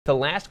The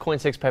last KOIN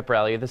 6 pep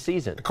rally of the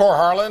season. Cor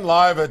Harlan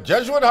live at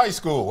Jesuit High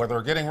School, where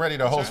they're getting ready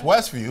to host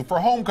Westview for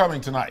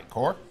homecoming tonight.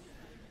 Cor?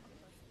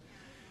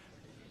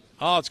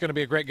 Oh, it's going to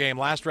be a great game.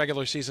 Last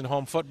regular season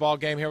home football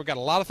game here. We've got a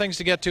lot of things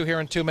to get to here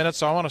in 2 minutes,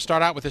 so I want to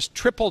start out with this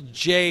Triple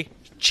J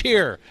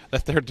cheer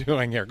that they're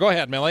doing here. Go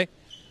ahead, Millie.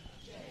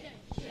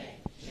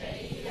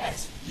 J-J-J-S-U-U-U-I-T,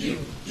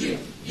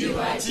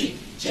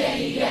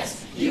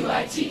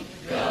 J-S-U-I-T,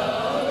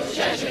 go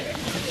Jesuit.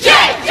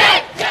 J-J-J-S-U-U-U-I-T,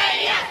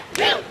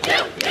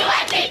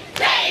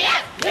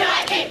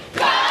 J-S-U-I-T,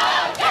 go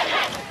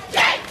Jesuit.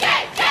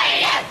 J-J-J-S-U-U-U-I-T,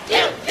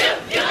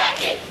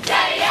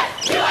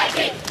 J-S-U-I-T,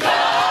 go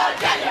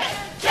Jesuit.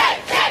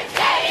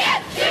 J-J-J-S-U-U-U-I-T,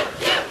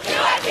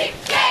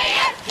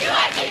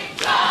 J-S-U-I-T,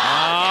 go.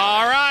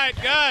 All right,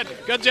 good.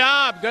 Good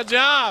job. Good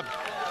job.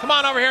 Come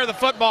on over here, the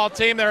football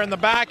team. They're in the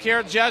back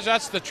here. Judge,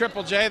 that's the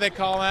Triple J, they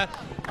call that.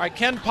 All right,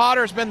 Ken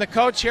Potter's been the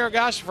coach here,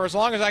 gosh, for as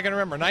long as I can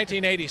remember,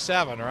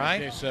 1987,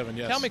 right? 1987,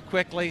 yes. Tell me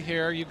quickly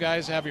here, you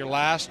guys have your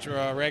last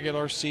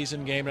regular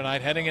season game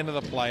tonight, heading into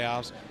the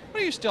playoffs.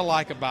 What do you still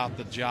like about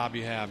the job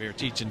you have here,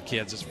 teaching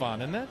kids? It's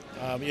fun, isn't it?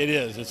 It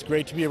is. It's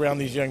great to be around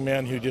these young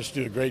men who just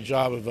do a great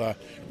job of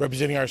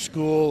representing our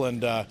school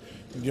and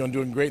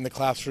doing great in the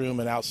classroom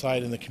and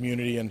outside in the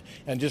community, and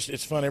just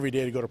it's fun every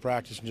day to go to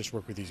practice and just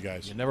work with these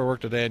guys. You never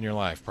worked a day in your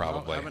life,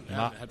 probably. I haven't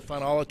had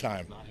fun all the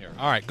time. Not here.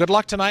 All right, good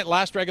luck tonight.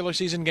 Last regular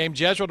season game.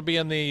 Jesuit will be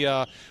in the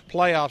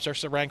playoffs.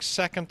 They're ranked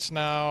second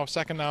now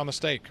in the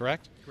state,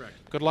 correct? Correct.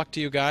 Good luck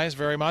to you guys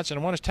very much. And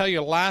I want to tell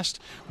you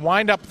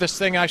wind up this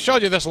thing. I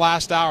showed you this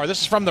last hour. This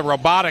is from the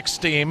robotics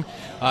team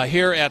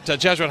here at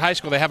Jesuit High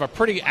School. They have a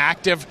pretty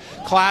active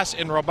class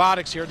in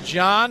robotics here.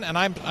 John, and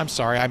I'm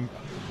sorry, I'm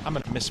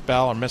going to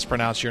misspell or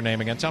mispronounce your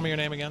name again. Tell me your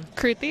name again.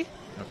 Kruthi.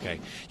 Okay.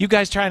 You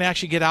guys try and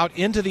actually get out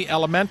into the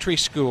elementary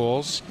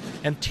schools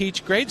and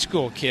teach grade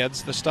school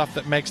kids the stuff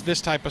that makes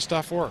this type of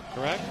stuff work,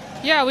 correct?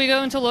 Yeah, we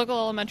go into local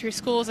elementary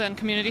schools and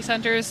community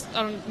centers,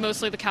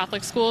 mostly the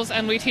Catholic schools,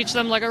 and we teach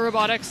them Lego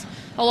robotics.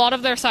 A lot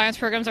of their science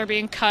programs are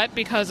being cut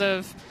because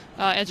of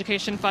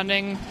education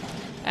funding.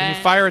 Can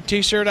you fire a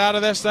T-shirt out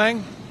of this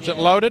thing? Is it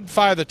loaded?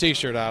 Fire the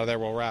T-shirt out of there.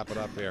 We'll wrap it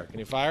up here. Can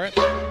you fire it?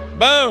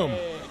 Boom!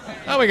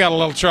 Oh, we got a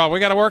little trouble. We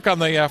got to work on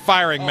the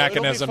firing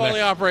mechanism. It'll be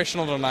fully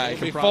operational tonight.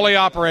 It'll be fully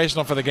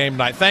operational for the game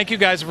tonight. Thank you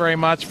guys very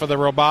much for the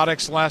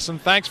robotics lesson.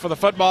 Thanks for the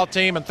football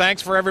team, and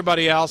thanks for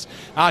everybody else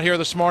out here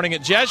this morning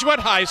at Jesuit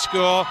High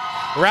School,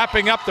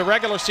 wrapping up the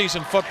regular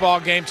season football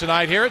game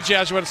tonight here at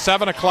Jesuit at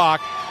 7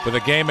 o'clock with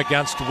a game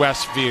against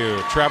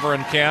Westview. Trevor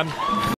and Ken.